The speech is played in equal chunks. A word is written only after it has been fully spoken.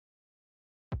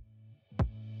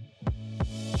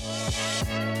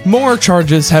More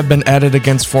charges have been added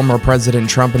against former President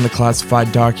Trump in the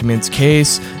classified documents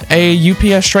case. A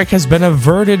UPS strike has been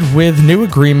averted with new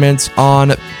agreements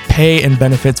on pay and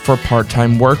benefits for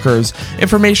part-time workers.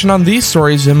 Information on these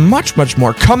stories and much, much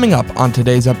more coming up on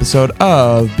today's episode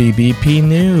of BBP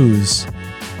News.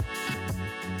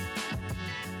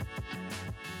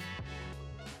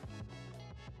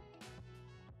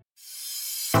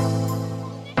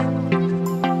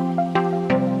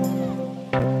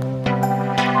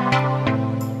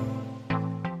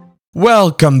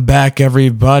 Welcome back,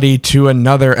 everybody, to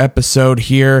another episode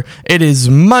here. It is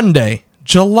Monday,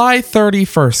 July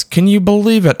 31st. Can you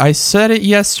believe it? I said it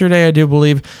yesterday, I do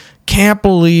believe. Can't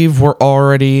believe we're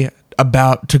already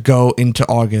about to go into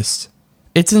August.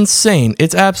 It's insane.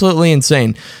 It's absolutely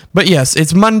insane. But yes,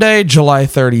 it's Monday, July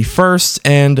 31st,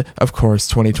 and of course,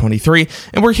 2023.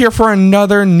 And we're here for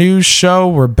another news show.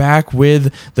 We're back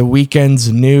with the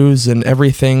weekend's news and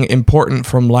everything important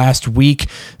from last week.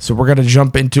 So we're going to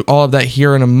jump into all of that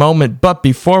here in a moment. But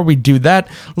before we do that,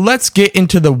 let's get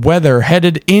into the weather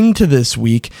headed into this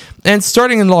week. And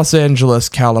starting in Los Angeles,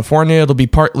 California, it'll be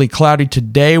partly cloudy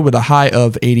today with a high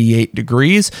of 88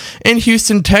 degrees. In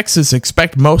Houston, Texas,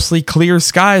 expect mostly clear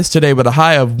skies today with a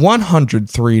high of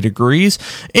 103 degrees.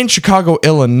 In Chicago,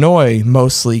 Illinois,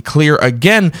 mostly clear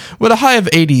again with a high of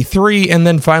 83. And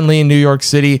then finally in New York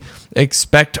City,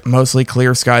 expect mostly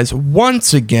clear skies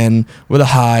once again with a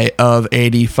high of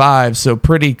 85. So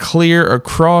pretty clear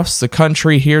across the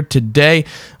country here today,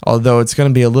 although it's going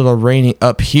to be a little rainy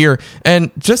up here.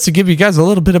 And just to give you guys a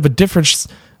little bit of a difference,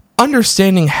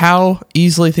 understanding how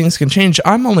easily things can change,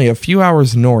 I'm only a few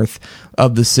hours north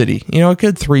of the city, a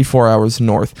good 3-4 hours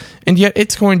north, and yet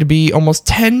it's going to be almost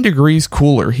 10 degrees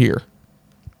cooler here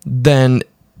than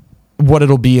what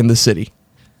it'll be in the city,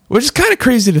 which is kind of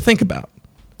crazy to think about.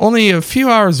 Only a few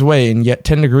hours away, and yet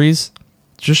 10 degrees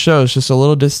just shows just a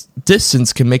little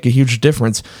distance can make a huge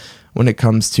difference when it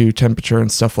comes to temperature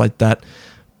and stuff like that.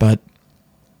 But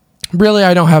really,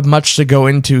 I don't have much to go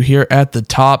into here at the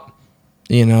top.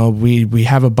 We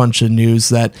have a bunch of news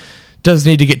that does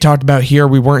need to get talked about here.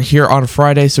 We weren't here on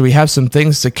Friday, so we have some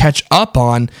things to catch up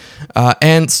on.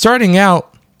 And starting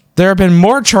out, there have been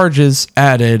more charges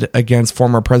added against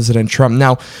former President Trump.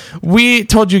 Now, we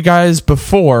told you guys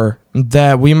before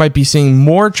that we might be seeing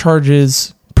more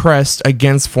charges pressed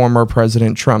against former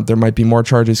President Trump. There might be more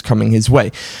charges coming his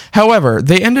way. However,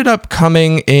 they ended up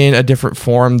coming in a different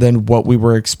form than what we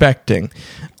were expecting.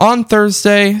 On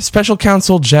Thursday, Special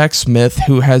Counsel Jack Smith,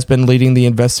 who has been leading the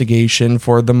investigation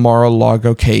for the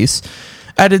Mar-a-Lago case,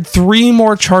 added 3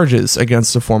 more charges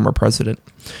against the former president.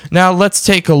 Now, let's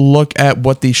take a look at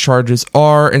what these charges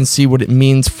are and see what it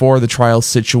means for the trial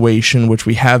situation, which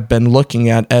we have been looking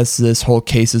at as this whole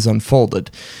case is unfolded.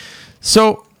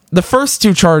 So, the first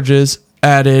 2 charges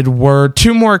added were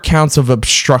 2 more counts of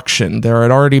obstruction. There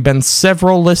had already been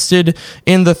several listed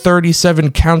in the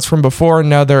 37 counts from before, and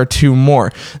now there are 2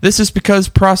 more. This is because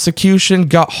prosecution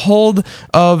got hold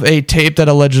of a tape that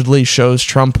allegedly shows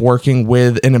Trump working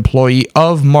with an employee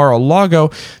of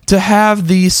Mar-a-Lago to have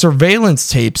the surveillance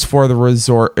tapes for the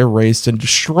resort erased and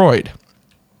destroyed.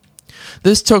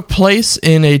 This took place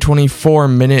in a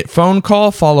 24-minute phone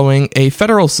call following a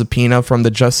federal subpoena from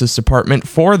the Justice Department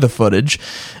for the footage,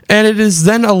 and it is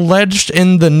then alleged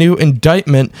in the new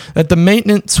indictment that the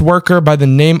maintenance worker by the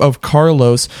name of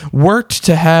Carlos worked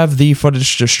to have the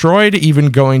footage destroyed, even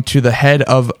going to the head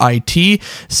of IT,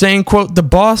 saying, quote, "The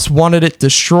boss wanted it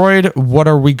destroyed, what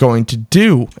are we going to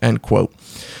do?" End quote.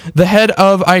 The head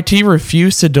of IT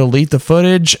refused to delete the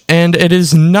footage, and it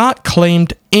is not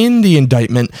claimed in the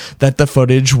indictment that the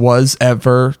footage was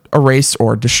ever erased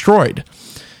or destroyed.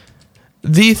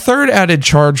 The third added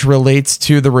charge relates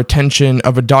to the retention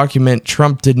of a document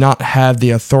Trump did not have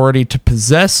the authority to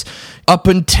possess. Up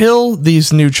until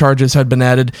these new charges had been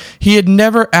added, he had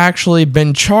never actually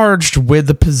been charged with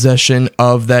the possession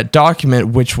of that document,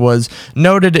 which was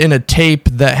noted in a tape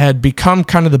that had become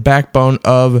kind of the backbone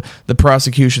of the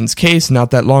prosecution's case not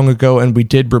that long ago, and we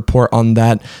did report on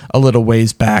that a little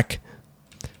ways back.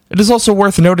 It is also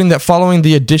worth noting that following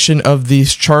the addition of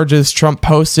these charges, Trump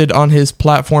posted on his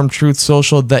platform Truth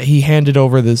Social that he handed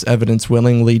over this evidence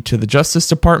willingly to the Justice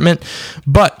Department.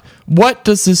 But what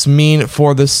does this mean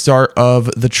for the start of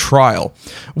the trial?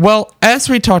 Well, as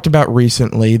we talked about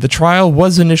recently, the trial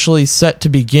was initially set to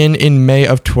begin in May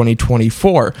of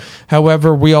 2024.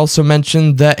 However, we also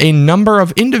mentioned that a number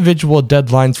of individual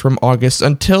deadlines from August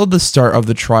until the start of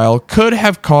the trial could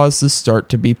have caused the start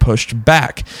to be pushed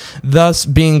back, thus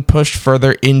being pushed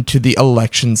further into the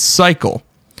election cycle.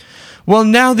 Well,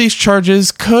 now these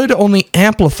charges could only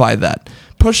amplify that,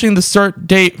 pushing the start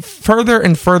date further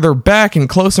and further back and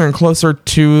closer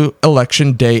to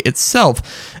election day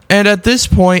itself. And at this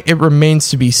point, it remains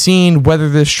to be seen whether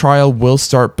this trial will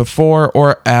start before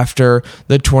or after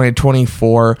the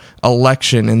 2024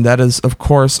 election. And that is, of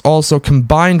course, also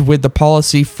combined with the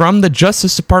policy from the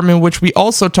Justice Department, which we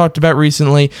also talked about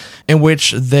recently, in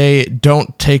which they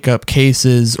don't take up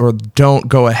cases or don't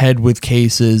go ahead with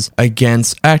cases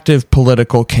against active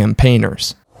political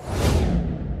campaigners.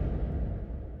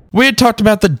 We had talked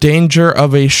about the danger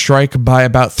of a strike by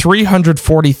about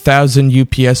 340,000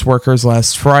 UPS workers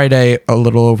last Friday, a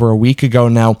little over a week ago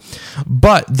now,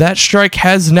 but that strike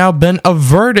has now been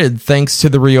averted thanks to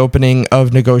the reopening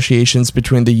of negotiations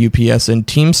between the UPS and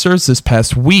Teamsters this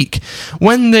past week.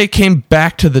 When they came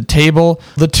back to the table,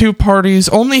 the two parties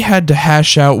only had to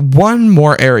hash out one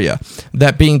more area,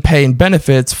 that being pay and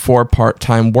benefits for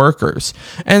part-time workers.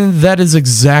 And that is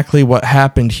exactly what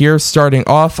happened here, starting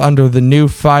off under the new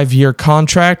 5-year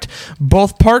contract.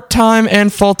 Both part-time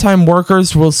and full-time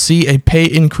workers will see a pay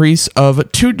increase of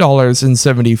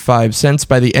 $2.75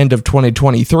 by the end of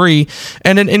 2023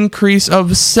 and an increase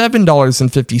of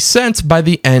 $7.50 by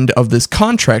the end of this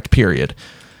contract period.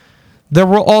 There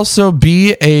will also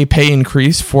be a pay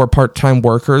increase for part-time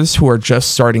workers who are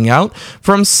just starting out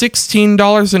from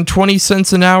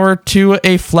 $16.20 an hour to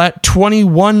a flat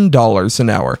 $21 an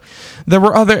hour. There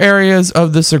were other areas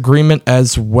of this agreement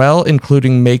as well,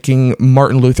 including making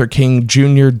Martin Luther King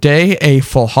Jr. Day a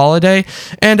full holiday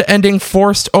and ending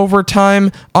forced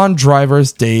overtime on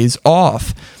drivers' days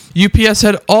off. UPS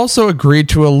had also agreed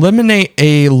to eliminate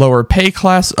a lower pay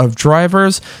class of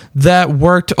drivers that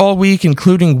worked all week,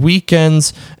 including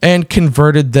weekends, and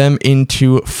converted them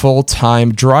into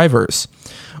full-time drivers.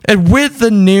 And with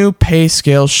the new pay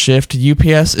scale shift,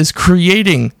 UPS is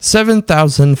creating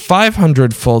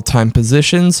 7,500 full-time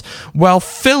positions while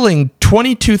filling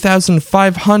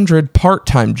 22,500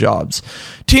 part-time jobs.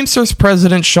 Teamsters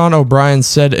President Sean O'Brien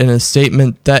said in a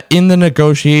statement that in the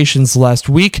negotiations last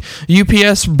week,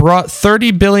 UPS brought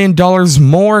 $30 billion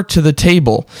more to the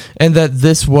table, and that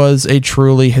this was a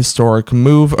truly historic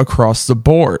move across the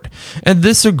board. And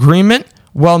this agreement,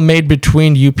 while made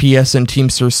between UPS and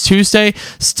Teamsters Tuesday,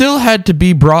 still had to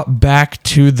be brought back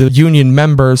to the union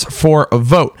members for a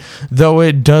vote, though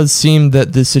it does seem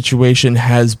that this situation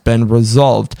has been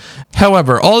resolved.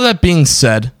 However, all that being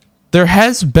said, there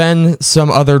has been some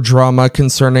other drama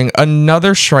concerning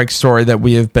another strike story that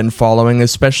we have been following,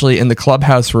 especially in the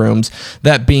clubhouse rooms,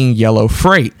 that being Yellow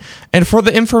Freight. And for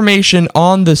the information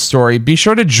on this story, be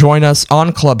sure to join us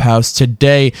on Clubhouse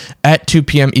today at 2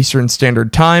 p.m. Eastern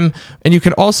Standard Time. And you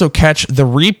can also catch the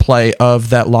replay of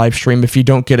that live stream if you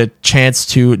don't get a chance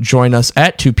to join us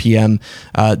at 2 p.m.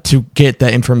 To get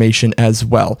that information as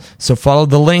well. So follow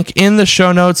the link in the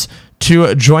show notes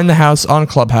to join the house on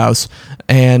Clubhouse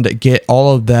and get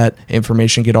all of that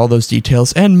information, get all those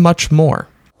details, and much more.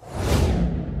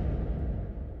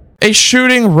 A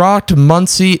shooting rocked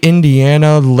Muncie,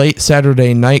 Indiana late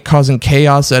Saturday night, causing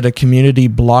chaos at a community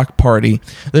block party.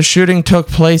 The shooting took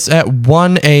place at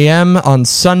 1 a.m. on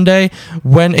Sunday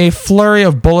when a flurry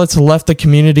of bullets left the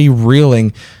community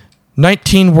reeling.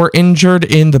 19 were injured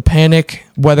in the panic,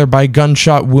 whether by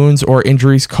gunshot wounds or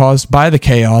injuries caused by the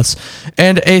chaos,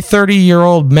 and a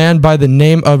 30-year-old man by the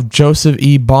name of Joseph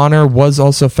E. Bonner was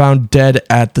also found dead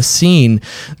at the scene.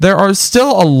 There are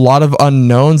still a lot of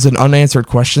unknowns and unanswered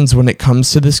questions when it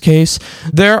comes to this case.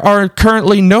 There are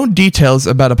currently no details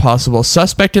about a possible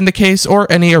suspect in the case or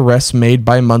any arrests made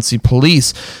by Muncie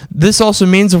police. This also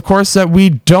means, of course, that we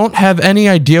don't have any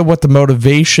idea what the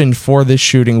motivation for this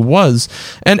shooting was.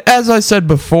 And as I said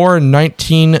before,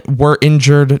 19 were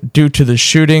injured due to the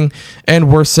shooting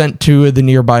and were sent to the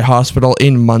nearby hospital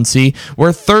in Muncie,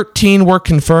 where 13 were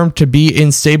confirmed to be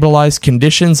in stabilized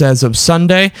conditions as of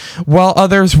Sunday, while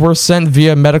others were sent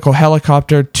via medical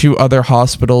helicopter to other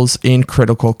hospitals in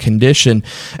critical condition.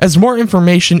 As more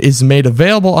information is made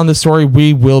available on the story,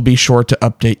 we will be sure to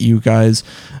update you guys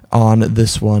on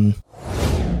this one.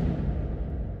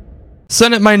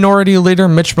 Senate Minority Leader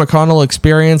Mitch McConnell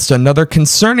experienced another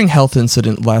concerning health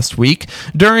incident last week.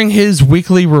 During his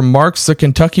weekly remarks, the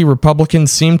Kentucky Republican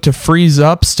seemed to freeze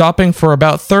up, stopping for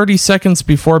about 30 seconds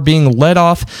before being led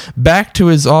off back to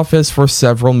his office for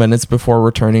several minutes before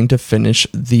returning to finish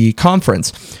the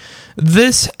conference.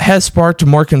 This has sparked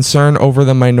more concern over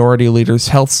the minority leader's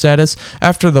health status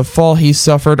after the fall he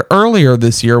suffered earlier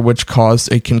this year, which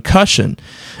caused a concussion.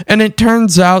 And it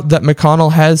turns out that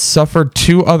McConnell has suffered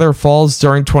 2 other falls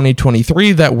during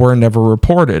 2023 that were never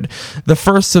reported. The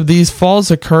first of these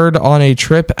falls occurred on a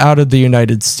trip out of the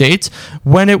United States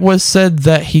when it was said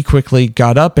that he quickly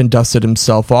got up and dusted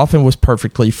himself off and was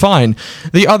perfectly fine.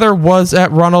 The other was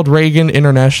at Ronald Reagan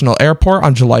International Airport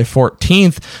on July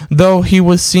 14th, though he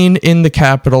was seen in the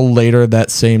Capitol later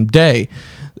that same day.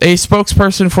 A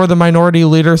spokesperson for the minority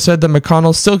leader said that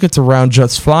McConnell still gets around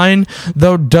just fine,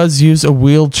 though does use a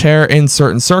wheelchair in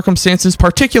certain circumstances,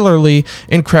 particularly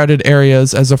in crowded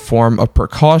areas as a form of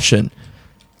precaution.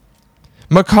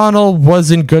 McConnell was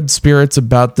in good spirits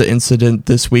about the incident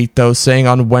this week, though, saying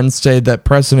on Wednesday that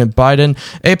President Biden,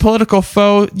 a political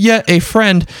foe, yet a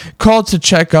friend, called to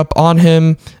check up on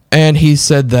him, and he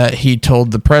said that he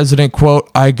told the president, quote,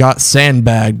 "I got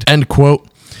sandbagged," end quote.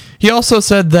 He also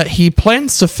said that he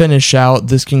plans to finish out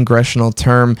this congressional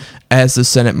term as the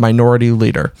Senate minority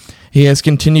leader. He has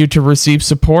continued to receive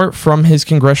support from his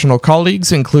congressional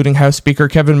colleagues, including House Speaker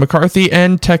Kevin McCarthy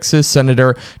and Texas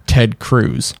Senator Ted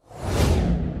Cruz.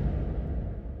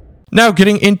 Now,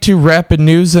 getting into rapid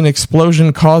news, an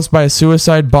explosion caused by a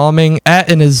suicide bombing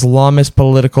at an Islamist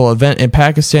political event in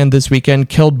Pakistan this weekend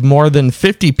killed more than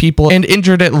 50 people and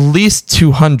injured at least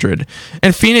 200.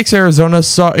 And Phoenix, Arizona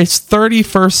saw its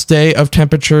 31st day of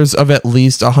temperatures of at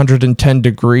least 110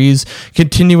 degrees,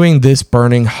 continuing this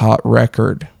burning hot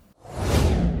record.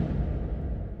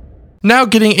 Now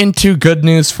getting into good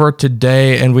news for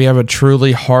today, and we have a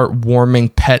truly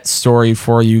heartwarming pet story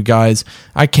for you guys.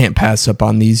 I can't pass up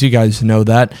on these, you guys know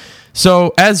that.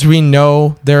 So, as we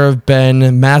know, there have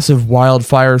been massive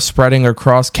wildfires spreading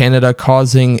across Canada,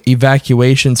 causing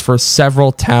evacuations for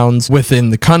several towns within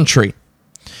the country.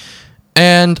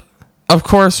 And, of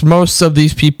course, most of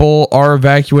these people are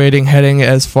evacuating, heading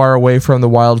as far away from the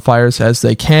wildfires as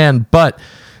they can, but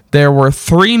there were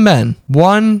 3 men,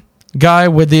 one guy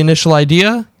with the initial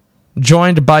idea,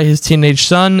 joined by his teenage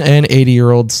son and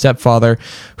 80-year-old stepfather,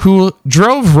 who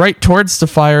drove right towards the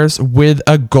fires with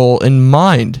a goal in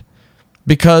mind.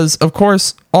 Because, of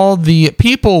course, all the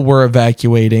people were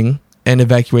evacuating and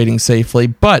evacuating safely,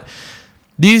 but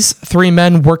these 3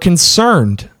 men were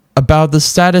concerned about the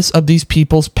status of these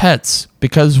people's pets.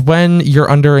 Because when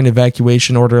you're under an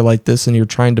evacuation order like this and you're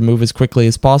trying to move as quickly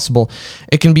as possible,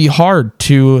 it can be hard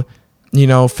to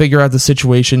figure out the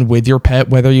situation with your pet,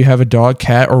 whether you have a dog,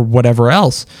 cat, or whatever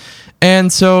else.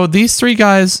 And so these 3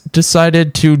 guys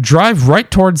decided to drive right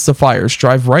towards the fires,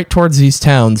 drive right towards these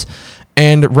towns,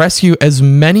 and rescue as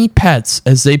many pets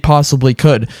as they possibly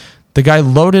could. The guy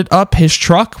loaded up his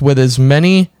truck with as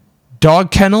many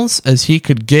dog kennels as he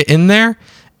could get in there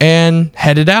and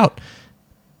headed out.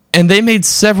 And they made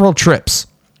several trips.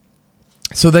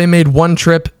 So they made one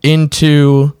trip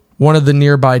into one of the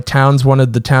nearby towns, one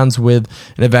of the towns with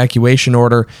an evacuation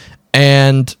order,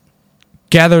 and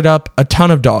gathered up a ton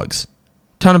of dogs,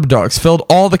 filled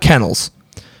all the kennels,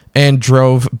 and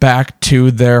drove back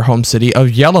to their home city of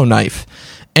Yellowknife.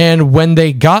 And when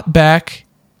they got back,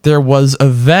 there was a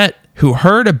vet who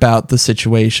heard about the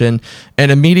situation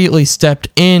and immediately stepped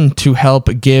in to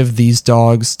help give these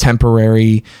dogs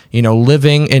temporary,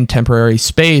 living in temporary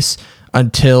space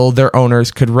until their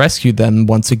owners could rescue them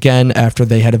once again after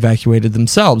they had evacuated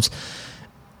themselves.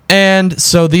 And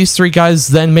so these 3 guys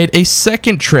then made a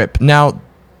second trip. Now,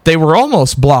 they were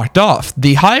almost blocked off.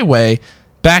 The highway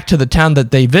back to the town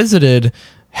that they visited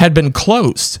had been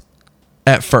closed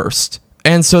at first.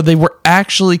 And so they were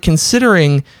actually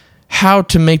considering how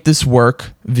to make this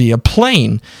work via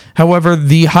plane. However,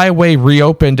 the highway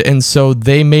reopened, and so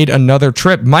they made another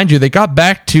trip. Mind you, they got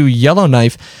back to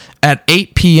Yellowknife at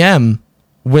 8 p.m.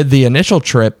 with the initial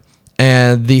trip,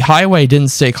 and the highway didn't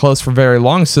stay closed for very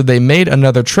long, so they made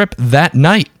another trip that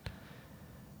night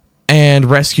and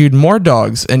rescued more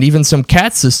dogs and even some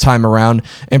cats this time around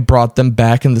and brought them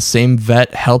back, and the same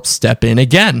vet helped step in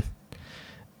again.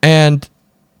 And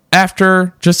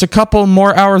after just a couple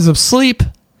more hours of sleep,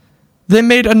 they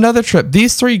made another trip.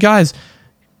 These 3 guys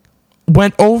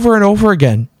went over and over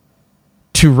again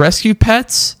to rescue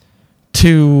pets,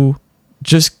 to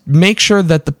just make sure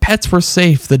that the pets were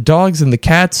safe, the dogs and the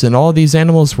cats and all these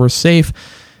animals were safe,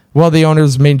 while the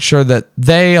owners made sure that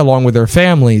they, along with their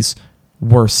families,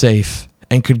 were safe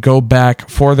and could go back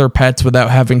for their pets without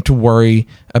having to worry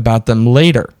about them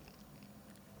later.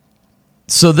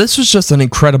 So this was just an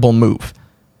incredible move.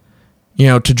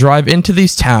 To drive into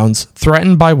these towns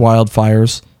threatened by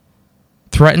wildfires,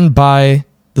 threatened by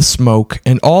the smoke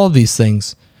and all of these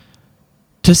things,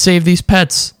 to save these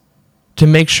pets, to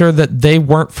make sure that they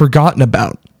weren't forgotten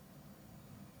about.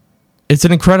 It's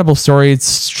an incredible story.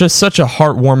 It's just such a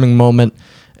heartwarming moment,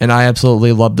 and I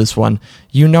absolutely love this one.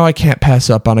 You know I can't pass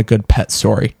up on a good pet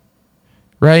story,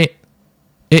 right?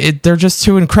 They're just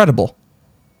too incredible.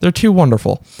 They're too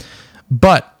wonderful.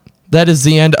 But that is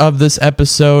the end of this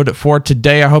episode for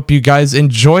today. I hope you guys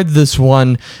enjoyed this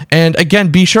one. And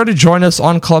again, be sure to join us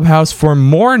on Clubhouse for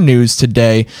more news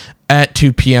today at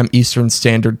 2 p.m. Eastern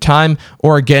Standard Time.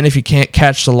 Or again, if you can't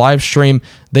catch the live stream,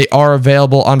 they are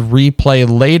available on replay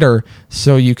later,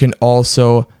 so you can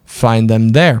also find them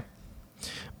there.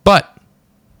 But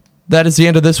that is the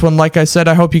end of this one. Like I said,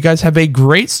 I hope you guys have a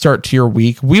great start to your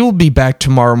week. We will be back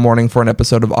tomorrow morning for an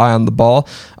episode of Eye on the Ball.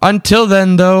 Until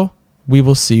then, though, we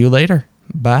will see you later.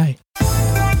 Bye.